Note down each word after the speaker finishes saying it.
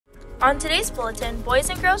On today's bulletin, Boys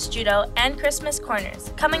and Girls Judo and Christmas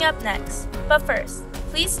Corners, coming up next. But first,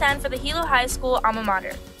 please stand for the Hilo High School alma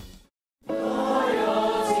mater.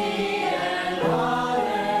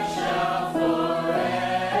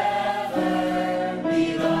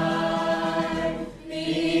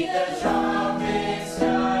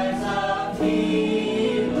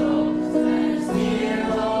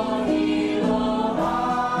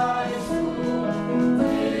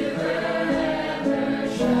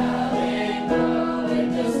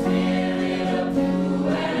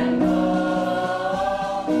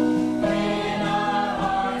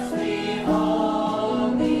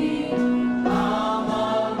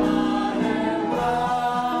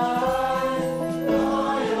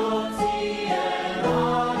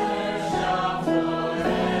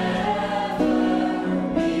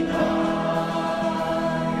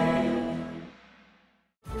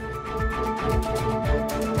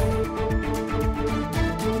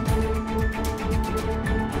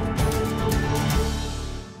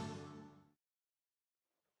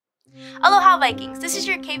 Aloha Vikings, this is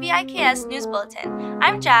your KVIKS News Bulletin.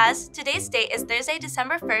 I'm Jazz. Today's date is Thursday,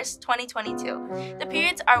 December 1st, 2022. The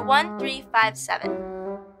periods are 1, 3, 5,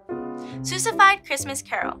 7. Susified Christmas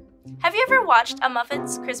Carol. Have you ever watched A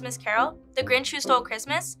Muppet's Christmas Carol, The Grinch Who Stole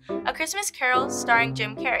Christmas, A Christmas Carol starring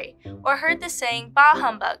Jim Carrey, or heard the saying, Bah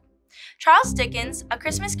Humbug? Charles Dickens' A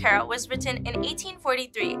Christmas Carol was written in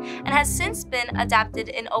 1843 and has since been adapted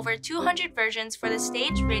in over 200 versions for the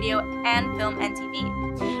stage, radio, and film and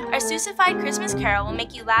TV. Our Susified Christmas Carol will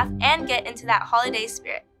make you laugh and get into that holiday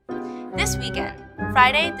spirit. This weekend,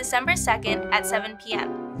 Friday, December 2nd at 7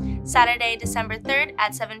 p.m., Saturday, December 3rd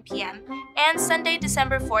at 7 p.m., and Sunday,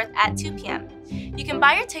 December 4th at 2 p.m. You can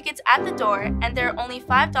buy your tickets at the door, and there are only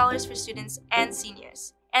 $5 for students and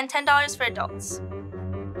seniors, and $10 for adults.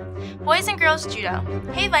 Boys and Girls Judo.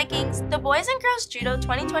 Hey Vikings! The Boys and Girls Judo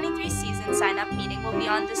 2023 season sign-up meeting will be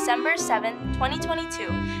on December 7, 2022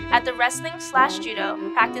 at the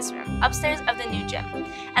Wrestling/Judo practice room upstairs of the new gym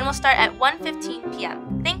and will start at 1:15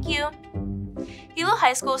 p.m. Thank you! Hilo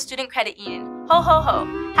High School Student Credit Union. Ho ho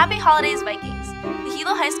ho! Happy Holidays Vikings! The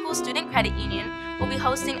Hilo High School Student Credit Union will be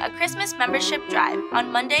hosting a Christmas membership drive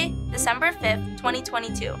on Monday, December 5th,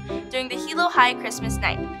 2022 during the Hilo High Christmas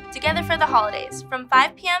Night, Together for the Holidays from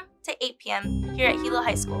 5 p.m. to 8 p.m. here at Hilo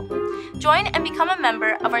High School. Join and become a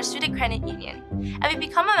member of our Student Credit Union. If you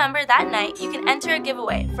become a member that night, you can enter a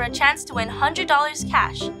giveaway for a chance to win $100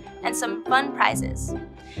 cash and some fun prizes.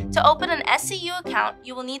 To open an SCU account,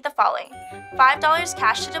 you will need the following: $5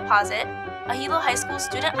 cash to deposit, a Hilo High School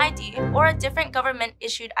student ID or a different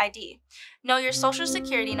government-issued ID, know your social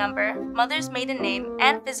security number, mother's maiden name,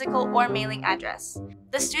 and physical or mailing address.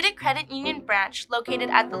 The Student Credit Union branch, located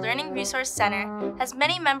at the Learning Resource Center, has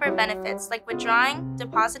many member benefits like withdrawing,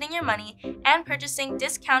 depositing your money, and purchasing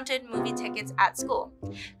discounted movie tickets at school.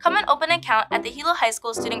 Come and open an account at the Hilo High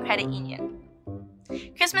School Student Credit Union.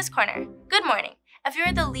 Christmas Corner. Good morning. If you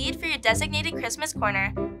are the lead for your designated Christmas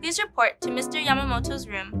corner, please report to Mr. Yamamoto's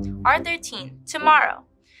room, R13, tomorrow,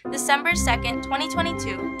 December 2nd,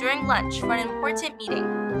 2022, during lunch for an important meeting.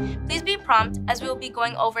 Please be prompt as we will be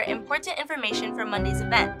going over important information for Monday's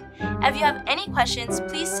event. If you have any questions,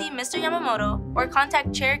 please see Mr. Yamamoto or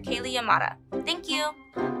contact Chair Kaylee Yamada. Thank you!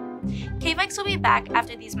 KVIKS will be back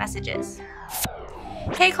after these messages.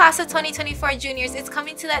 Hey class of 2024 juniors, it's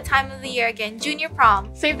coming to that time of the year again, Junior Prom.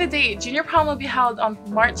 Save the date! Junior Prom will be held on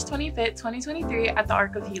March 25th, 2023 at the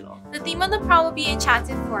Arc of Hilo. The theme of the prom will be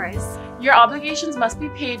Enchanted Forest. Your obligations must be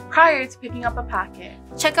paid prior to picking up a packet.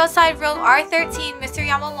 Check outside room R13, Mr.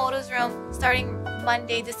 Yamamoto's room, starting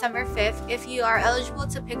Monday, December 5th, if you are eligible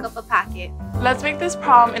to pick up a packet. Let's make this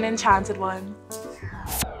prom an enchanted one.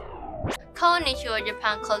 Konnichiwa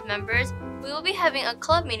Japan Club members, we will be having a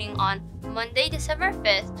club meeting on Monday, December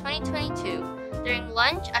 5th, 2022 during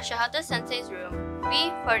lunch at Shahada Sensei's room,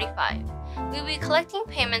 B45. We will be collecting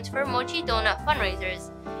payments for Mochi Donut fundraisers,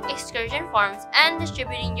 excursion forms, and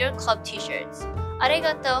distributing your club t-shirts.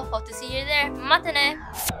 Arigato, hope to see you there. Mata ne!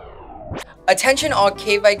 Attention all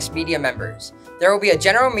KVIKS media members. There will be a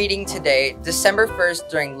general meeting today, December 1st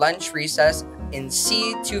during lunch recess in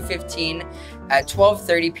C215 at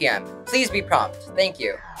 12:30 p.m. Please be prompt. Thank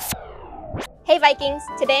you. Hey Vikings!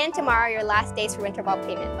 Today and tomorrow are your last days for winter ball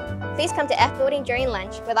payment. Please come to F voting during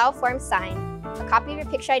lunch with all forms signed, a copy of your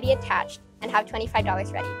picture ID attached, and have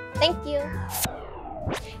 $25 ready. Thank you!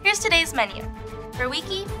 Here's today's menu. For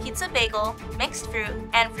Wiki, pizza bagel, mixed fruit,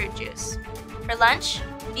 and fruit juice. For lunch,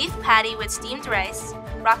 beef patty with steamed rice,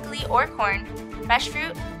 broccoli or corn, fresh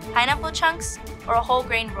fruit, pineapple chunks, or a whole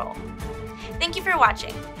grain roll. Thank Thank you for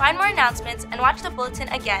watching. Find more announcements and watch the Bulletin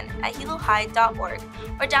again at hilo-high.org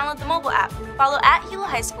or download the mobile app. Follow at Hilo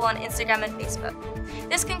High School on Instagram and Facebook.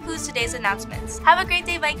 This concludes today's announcements. Have a great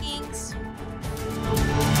day, Vikings!